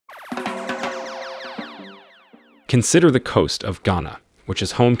Consider the coast of Ghana, which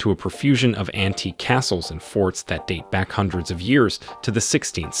is home to a profusion of antique castles and forts that date back hundreds of years to the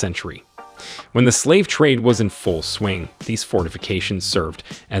 16th century. When the slave trade was in full swing, these fortifications served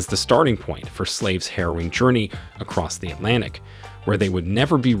as the starting point for slaves' harrowing journey across the Atlantic, where they would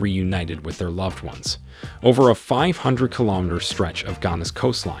never be reunited with their loved ones. Over a 500-kilometer stretch of Ghana's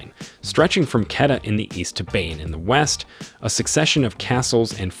coastline, stretching from Keta in the east to Bain in the west, a succession of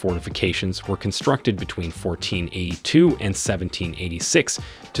castles and fortifications were constructed between 1482 and 1786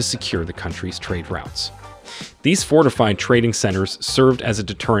 to secure the country's trade routes. These fortified trading centers served as a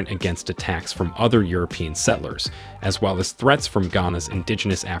deterrent against attacks from other European settlers, as well as threats from Ghana's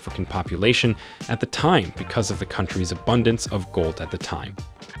indigenous African population at the time because of the country's abundance of gold at the time.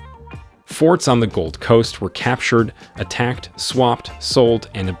 Forts on the Gold Coast were captured, attacked, swapped, sold,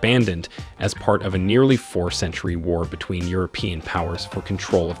 and abandoned as part of a nearly 4-century war between European powers for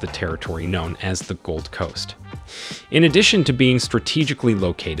control of the territory known as the Gold Coast. In addition to being strategically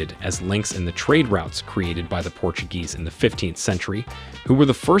located as links in the trade routes created by the Portuguese in the 15th century, who were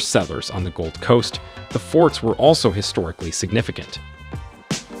the first settlers on the Gold Coast, the forts were also historically significant.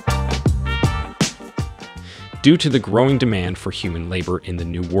 Due to the growing demand for human labor in the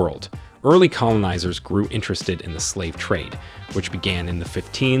New World, early colonizers grew interested in the slave trade, which began in the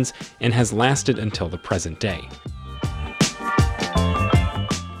 15s and has lasted until the present day.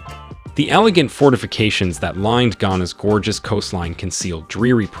 The elegant fortifications that lined Ghana's gorgeous coastline concealed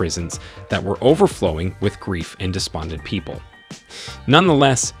dreary prisons that were overflowing with grief and despondent people.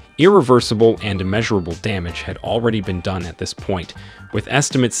 Nonetheless, irreversible and immeasurable damage had already been done at this point, with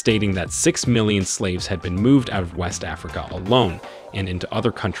estimates stating that 6 million slaves had been moved out of West Africa alone and into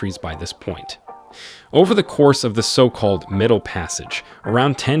other countries by this point. Over the course of the so-called Middle Passage,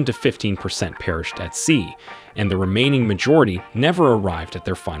 around 10 to 15% perished at sea, and the remaining majority never arrived at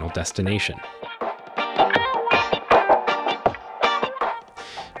their final destination.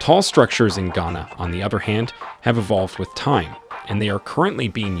 Tall structures in Ghana, on the other hand, have evolved with time, and they are currently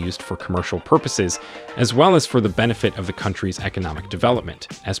being used for commercial purposes as well as for the benefit of the country's economic development,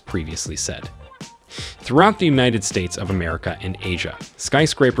 as previously said. Throughout the United States of America and Asia,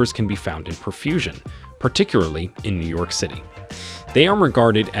 skyscrapers can be found in profusion, particularly in New York City. They are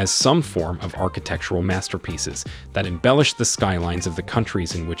regarded as some form of architectural masterpieces that embellish the skylines of the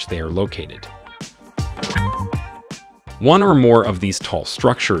countries in which they are located. One or more of these tall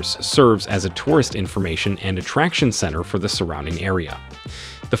structures serves as a tourist information and attraction center for the surrounding area.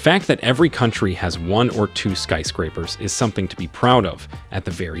 The fact that every country has 1 or 2 skyscrapers is something to be proud of, at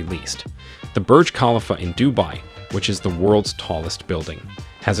the very least. The Burj Khalifa in Dubai, which is the world's tallest building,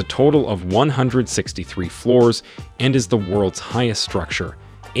 has a total of 163 floors and is the world's highest structure,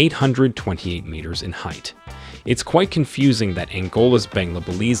 828 meters in height. It's quite confusing that Angola's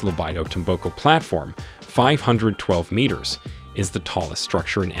Bangla-Belize Libido Tomboko platform, 512 meters, is the tallest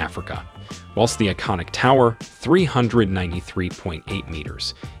structure in Africa, whilst the iconic tower, 393.8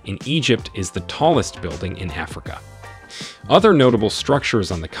 meters, in Egypt is the tallest building in Africa. Other notable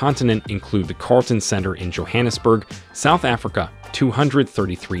structures on the continent include the Carlton Center in Johannesburg, South Africa,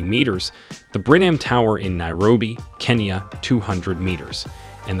 233 meters, the Britam Tower in Nairobi, Kenya, 200 meters,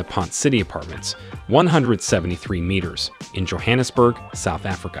 and the Pont City Apartments, 173 meters, in Johannesburg, South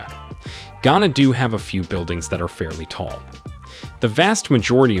Africa. Ghana do have a few buildings that are fairly tall. The vast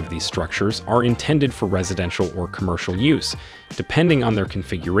majority of these structures are intended for residential or commercial use, depending on their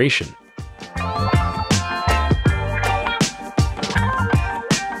configuration.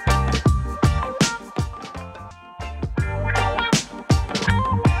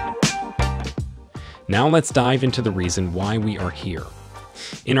 Now let's dive into the reason why we are here.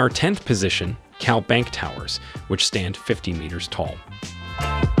 In our 10th position, Cal Bank Towers, which stand 50 meters tall.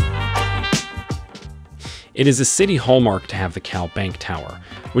 It is a city hallmark to have the Cal Bank Tower,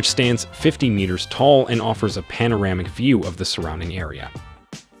 which stands 50 meters tall and offers a panoramic view of the surrounding area.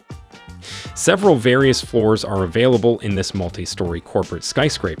 Several various floors are available in this multi-story corporate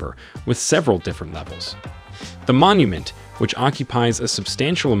skyscraper with several different levels. The monument, which occupies a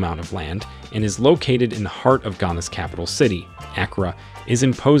substantial amount of land and is located in the heart of Ghana's capital city, Accra, is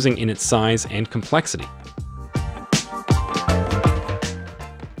imposing in its size and complexity.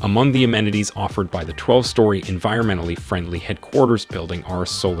 Among the amenities offered by the 12-story environmentally friendly headquarters building are a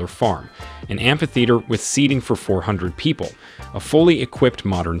solar farm, an amphitheater with seating for 400 people, a fully equipped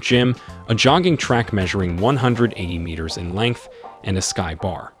modern gym, a jogging track measuring 180 meters in length, and a sky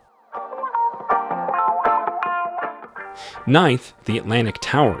bar. Ninth, the Atlantic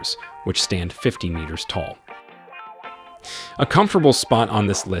Towers, which stand 50 meters tall. A comfortable spot on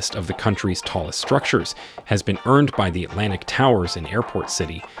this list of the country's tallest structures has been earned by the Atlantic Towers in Airport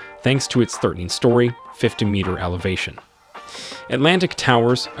City, thanks to its 13-story, 50-meter elevation. Atlantic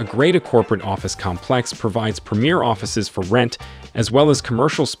Towers, a grade-A corporate office complex, provides premier offices for rent as well as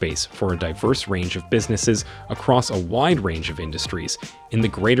commercial space for a diverse range of businesses across a wide range of industries in the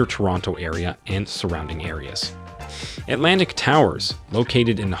Greater Toronto Area and surrounding areas. Atlantic Towers,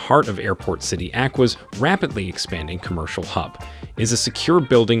 located in the heart of Airport City, Aqua's rapidly expanding commercial hub, is a secure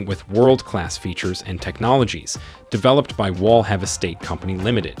building with world-class features and technologies developed by Walhav Estate Company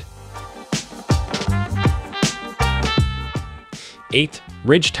Limited. 8.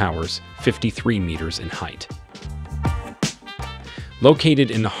 Ridge Towers, 53 meters in height.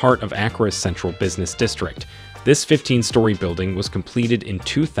 Located in the heart of Accra's Central Business District, this 15-story building was completed in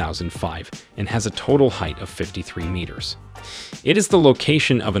 2005 and has a total height of 53 meters. It is the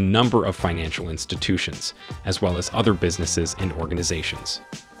location of a number of financial institutions, as well as other businesses and organizations.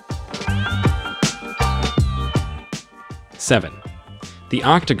 7. The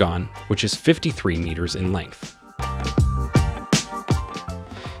Octagon, which is 53 meters in length.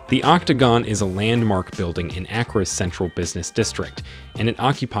 The Octagon is a landmark building in Accra's Central Business District, and it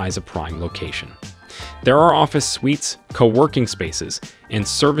occupies a prime location. There are office suites, co-working spaces, and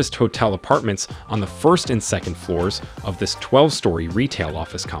serviced hotel apartments on the first and second floors of this 12-story retail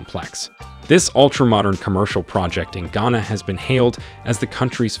office complex. This ultra-modern commercial project in Ghana has been hailed as the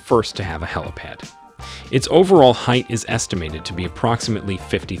country's first to have a helipad. Its overall height is estimated to be approximately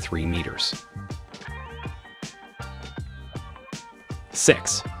 53 meters.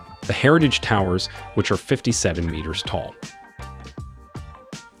 6. The Heritage Towers, which are 57 meters tall.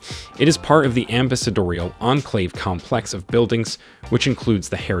 It is part of the Ambassadorial Enclave complex of buildings, which includes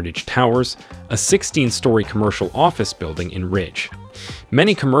the Heritage Towers, a 16-story commercial office building in Ridge.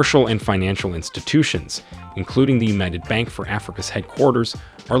 Many commercial and financial institutions, including the United Bank for Africa's headquarters,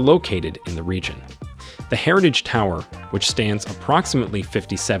 are located in the region. The Heritage Tower, which stands approximately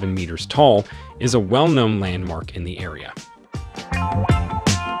 57 meters tall, is a well-known landmark in the area.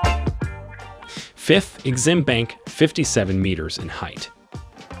 5th, Exim Bank, 57 meters in height.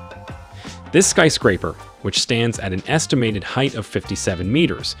 This skyscraper, which stands at an estimated height of 57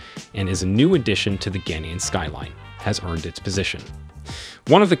 meters and is a new addition to the Ghanaian skyline, has earned its position.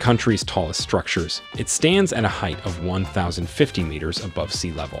 One of the country's tallest structures, it stands at a height of 1,050 meters above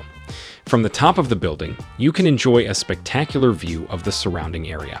sea level. From the top of the building, you can enjoy a spectacular view of the surrounding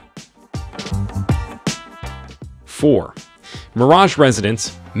area. 4. Mirage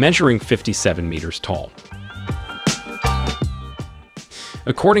Residence, measuring 57 meters tall.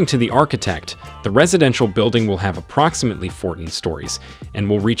 According to the architect, the residential building will have approximately 14 stories and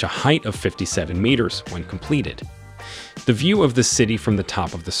will reach a height of 57 meters when completed. The view of the city from the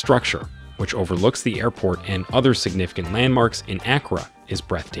top of the structure, which overlooks the airport and other significant landmarks in Accra, is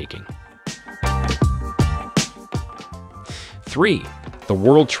breathtaking. 3. The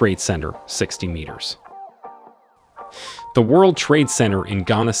World Trade Center, 60 meters. The World Trade Center in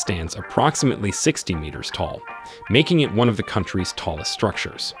Ghana stands approximately 60 meters tall, making it one of the country's tallest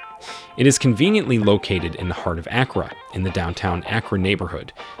structures. It is conveniently located in the heart of Accra, in the downtown Accra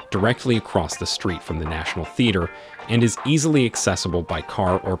neighborhood, directly across the street from the National Theatre, and is easily accessible by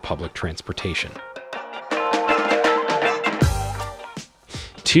car or public transportation.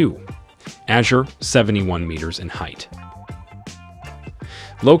 2. Azure, 71 meters in height.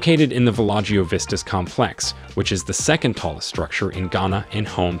 Located in the Villaggio Vistas complex, which is the second tallest structure in Ghana and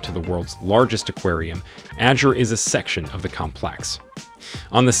home to the world's largest aquarium, Azure is a section of the complex.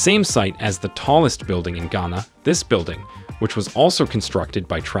 On the same site as the tallest building in Ghana, this building, which was also constructed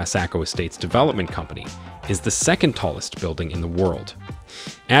by Trasaco Estates Development Company, is the second tallest building in the world.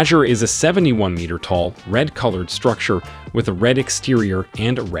 Azure is a 71-meter tall, red-colored structure with a red exterior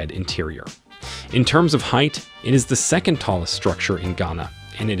and a red interior. In terms of height, it is the second tallest structure in Ghana,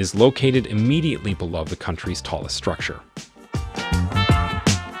 and it is located immediately below the country's tallest structure.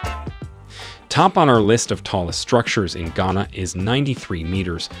 Top on our list of tallest structures in Ghana is 93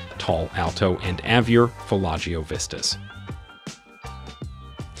 meters tall Alto and Avier Villaggio Vistas.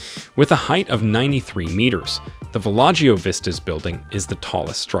 With a height of 93 meters, the Villaggio Vistas building is the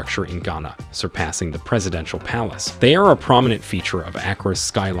tallest structure in Ghana, surpassing the Presidential Palace. They are a prominent feature of Accra's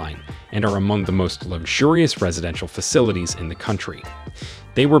skyline and are among the most luxurious residential facilities in the country.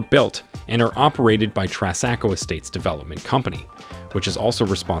 They were built and are operated by Trasaco Estates Development Company, which is also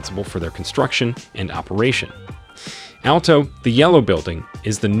responsible for their construction and operation. Alto, the yellow building,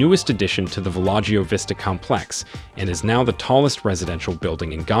 is the newest addition to the Villaggio Vista complex and is now the tallest residential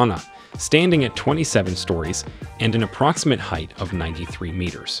building in Ghana, standing at 27 stories and an approximate height of 93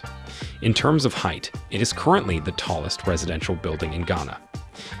 meters. In terms of height, it is currently the tallest residential building in Ghana.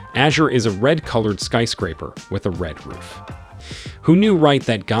 Azure is a red-colored skyscraper with a red roof. Who knew, right,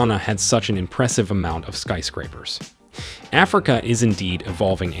 that Ghana had such an impressive amount of skyscrapers? Africa is indeed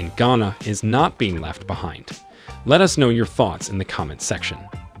evolving and Ghana is not being left behind. Let us know your thoughts in the comments section.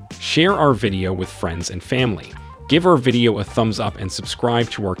 Share our video with friends and family. Give our video a thumbs up and subscribe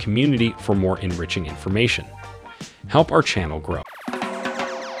to our community for more enriching information. Help our channel grow.